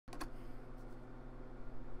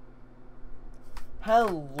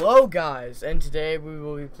Hello guys, and today we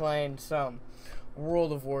will be playing some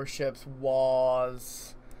World of Warships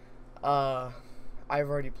WAS. I've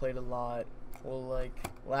already played a lot. Well, like,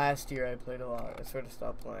 last year I played a lot. I sort of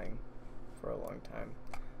stopped playing for a long time.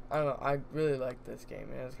 I don't know, I really like this game.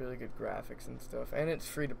 It has really good graphics and stuff, and it's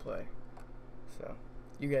free to play. So,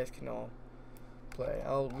 you guys can all play.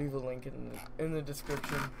 I'll leave a link in the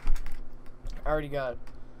description. I already got,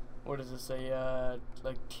 what does it say,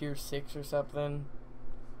 like tier 6 or something,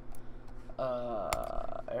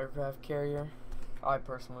 aircraft carrier. I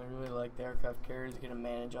personally really like the aircraft carriers. You get to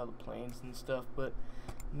manage all the planes and stuff, but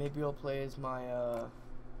maybe I'll play as my,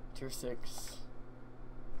 tier 6,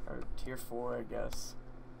 or tier 4, I guess,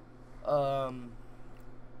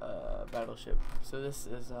 battleship. So this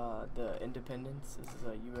is, the Independence. This is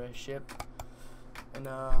a U.S. ship, and,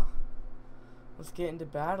 let's get into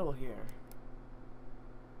battle here.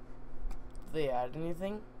 They add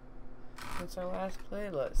anything since our last play?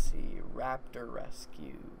 Let's see. Raptor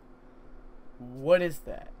Rescue. What is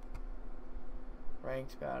that?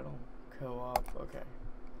 Ranked battle. Co-op. Okay.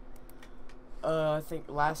 I think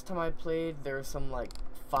last time I played there was some like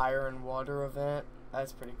fire and water event.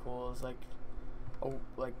 That's pretty cool. It was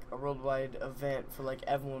like a worldwide event for like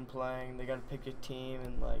everyone playing. They gotta pick a team,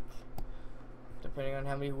 and like depending on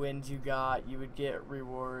how many wins you got, you would get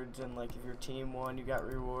rewards, and like if your team won, you got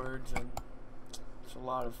rewards, and a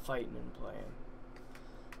lot of fighting and playing.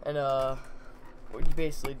 And what you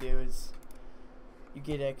basically do is you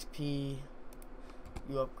get XP,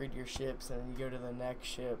 you upgrade your ships, and then you go to the next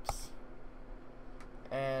ships.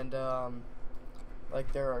 And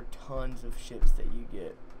like there are tons of ships that you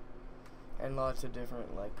get, and lots of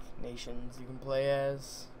different like nations you can play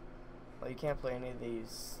as. Well, you can't play any of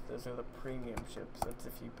these. Those are the premium ships. That's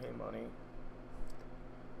if you pay money.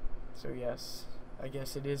 So yes, I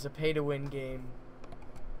guess it is a pay-to-win game.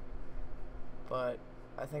 But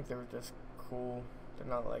I think they were just cool. They're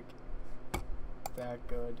not like that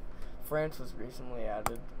good. France was recently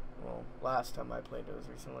added. Well, last time I played it was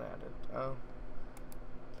recently added. Oh,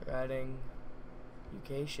 they're adding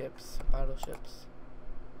UK ships, battleships.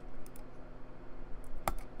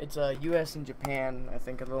 It's US and Japan, I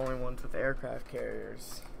think, are the only ones with aircraft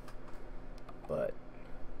carriers. But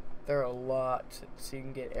there are a lot. So you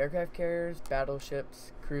can get aircraft carriers,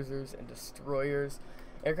 battleships, cruisers, and destroyers.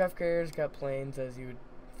 Aircraft carriers got planes, as you would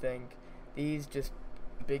think. These just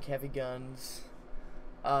big heavy guns.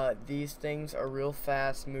 These things are real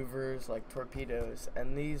fast movers like torpedoes,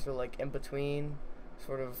 and these are like in between,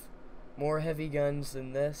 sort of more heavy guns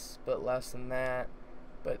than this, but less than that.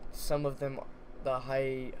 But some of them, the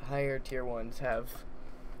higher tier ones, have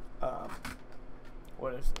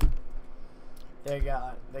what is it? They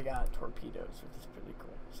got torpedoes, which is pretty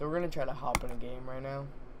cool. So we're gonna try to hop in a game right now.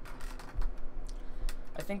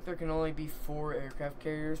 I think there can only be 4 aircraft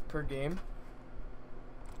carriers per game.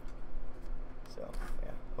 So,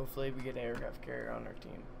 yeah. Hopefully we get an aircraft carrier on our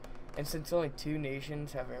team. And since only 2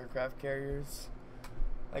 nations have aircraft carriers,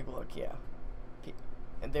 like, look, yeah.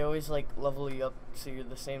 And they always, like, level you up so you're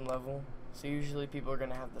the same level. So usually people are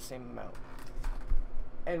going to have the same amount.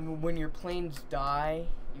 And when your planes die,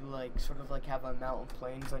 you, like, sort of, like, have an amount of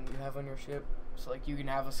planes you have on your ship. So, like, you can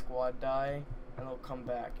have a squad die, and they'll come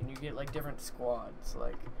back, and you get like different squads.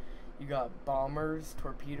 Like you got bombers,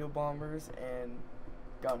 torpedo bombers, and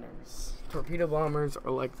gunners. Torpedo bombers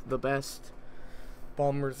are like the best.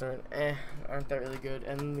 Bombers aren't that really good,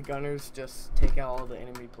 and the gunners just take out all the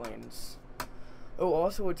enemy planes. Oh,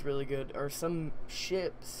 also what's really good are some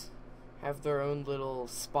ships have their own little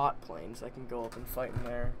spot planes that can go up and fight in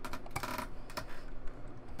there.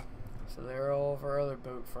 So they're all of our other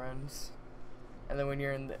boat friends. And then when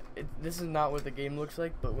you're in this is not what the game looks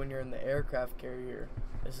like, but when you're in the aircraft carrier,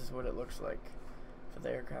 this is what it looks like for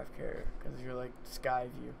the aircraft carrier, because you're like sky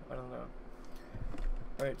view. I don't know.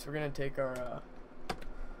 Alright, so we're going to take our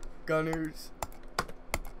gunners.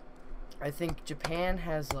 I think Japan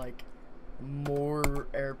has like more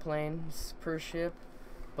airplanes per ship,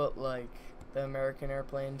 but like the American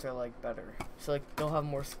airplanes are like better. So like they'll have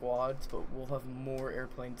more squads, but we'll have more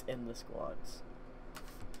airplanes in the squads.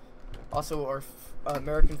 Also, our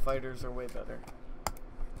American fighters are way better.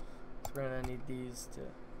 So we're gonna need these to.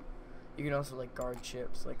 You can also like guard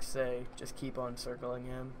ships, like say, just keep on circling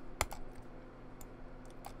him.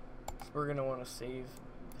 So we're gonna want to save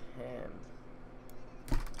him.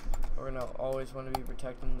 We're gonna always want to be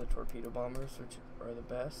protecting the torpedo bombers, which are the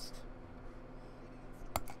best.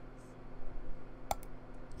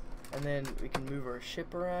 And then we can move our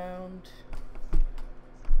ship around.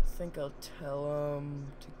 I think I'll tell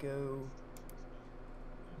them to go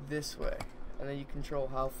this way, and then you control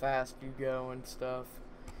how fast you go and stuff.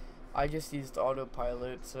 I just used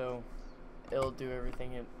autopilot, so it'll do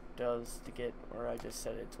everything it does to get where I just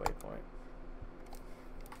set its waypoint.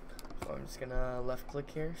 So I'm just gonna left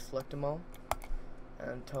click here, select them all,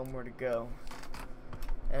 and tell them where to go.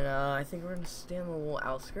 And I think we're gonna stay on the little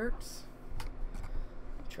outskirts.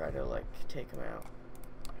 Try to like take them out.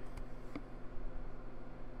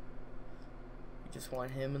 We just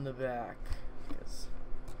want him in the back, because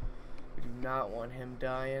we do not want him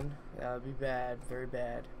dying. That would be bad, very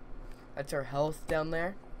bad. That's our health down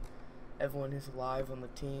there. Everyone who's alive on the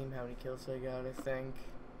team, how many kills they got, I think.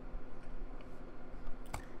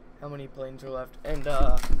 How many planes are left. And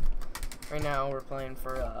right now we're playing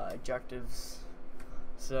for objectives.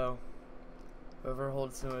 So whoever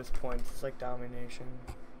holds the most points, it's like domination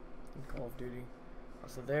in Call of Duty.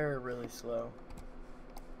 Also, they're really slow.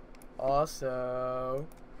 Also,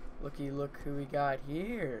 look who we got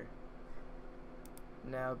here.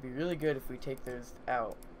 Now it'd be really good if we take those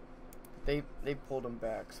out. They pulled them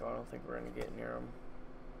back, so I don't think we're gonna get near them.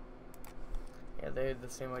 Yeah, they had the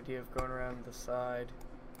same idea of going around the side.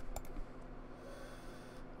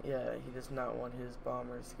 Yeah, he does not want his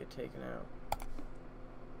bombers to get taken out.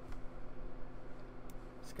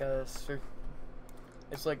 It's got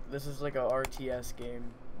it's like, this is like a RTS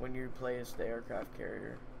game when you play as the aircraft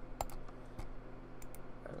carrier.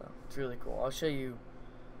 I don't know, it's really cool. I'll show you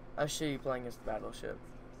playing as the battleship.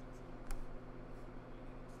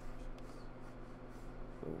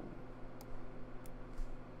 Ooh.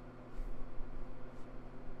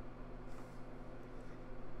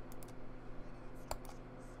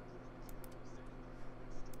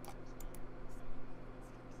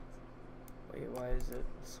 Wait, why is it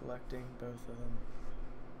selecting both of them?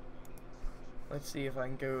 Let's see if I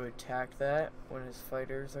can go attack that when his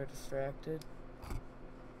fighters are distracted.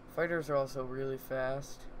 Fighters are also really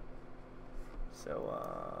fast. So,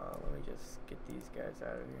 let me just get these guys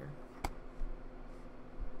out of here.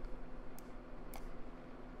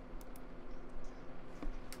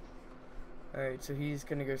 Alright, so he's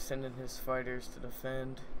gonna go send in his fighters to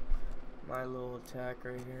defend my little attack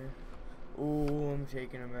right here. Ooh, I'm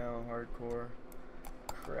taking him out hardcore.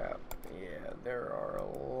 Crap. Yeah, there are a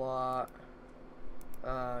lot.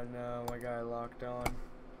 No, my guy locked on.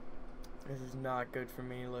 This is not good for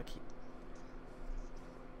me. Look,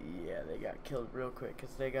 yeah, they got killed real quick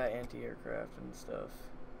because they got anti-aircraft and stuff.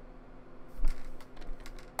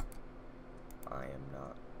 I am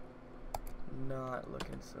not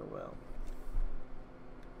looking so well.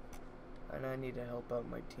 And I need to help out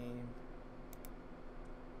my team.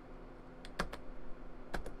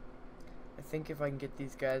 I think if I can get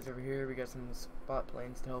these guys over here, we got some spot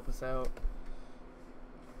planes to help us out.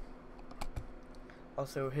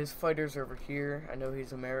 Also, his fighters are over here. I know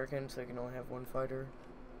he's American, so he can only have one fighter.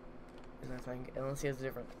 I think, unless he has a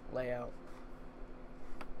different layout.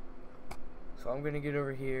 So I'm gonna get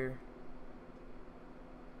over here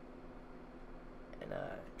and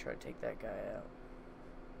try to take that guy out.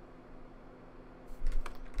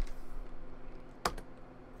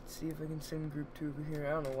 Let's see if I can send group 2 over here.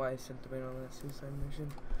 I don't know why I sent them in on that suicide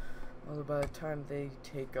mission. Although by the time they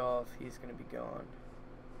take off, he's gonna be gone.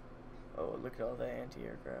 Oh, look at all that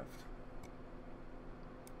anti-aircraft.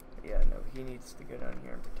 Yeah, no, he needs to go down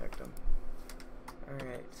here and protect them.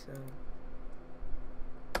 Alright, so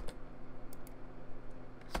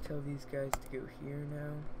let's tell these guys to go here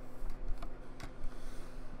now.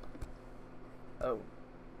 Oh.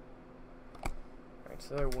 Alright,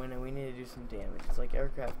 so they're winning. We need to do some damage. It's like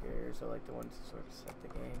aircraft carriers are like the ones that sort of set the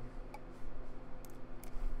game.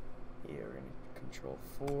 Yeah, we're gonna control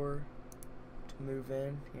 4 to move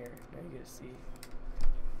in. Here, now you get to see.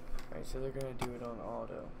 Alright, so they're gonna do it on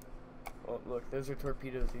auto. Oh, look, those are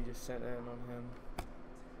torpedoes we just sent in on him.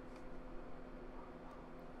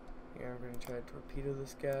 Here, I'm gonna try to torpedo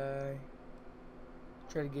this guy.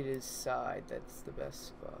 Try to get his side, that's the best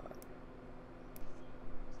spot.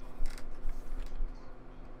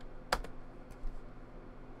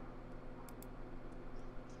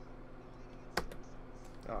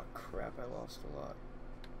 Oh crap, I lost a lot.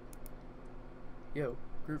 Yo,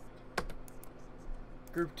 group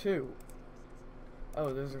 2.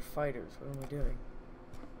 Oh, those are fighters. What am I doing?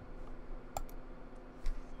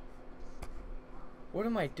 What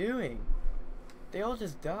am I doing? They all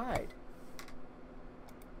just died.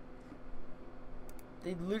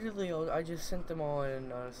 They literally all, I just sent them all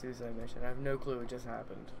in on a suicide mission. I have no clue what just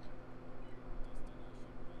happened.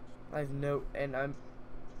 I have no, and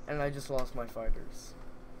I just lost my fighters.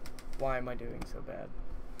 Why am I doing so bad?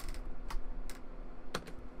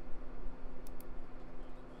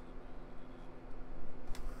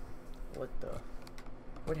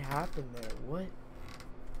 What happened there? What?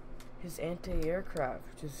 His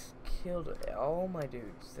anti-aircraft just killed all my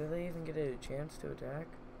dudes. Did they even get a chance to attack?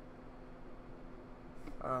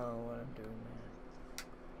 I don't know what I'm doing, man.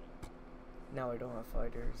 Now I don't have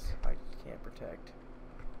fighters. I can't protect.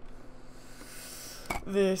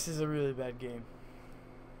 This is a really bad game.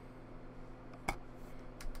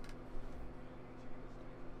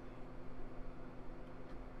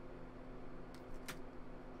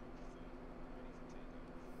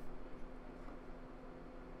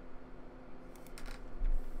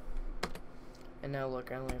 And now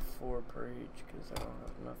look, I only have 4 per each because I don't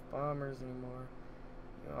have enough bombers anymore.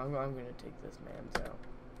 You know, I'm gonna take this man's out.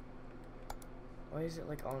 Why is it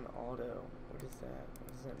like on auto? What is that? What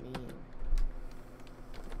does that mean?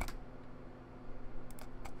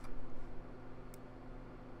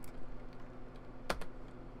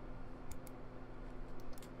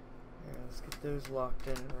 Yeah, let's get those locked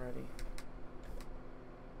in and ready.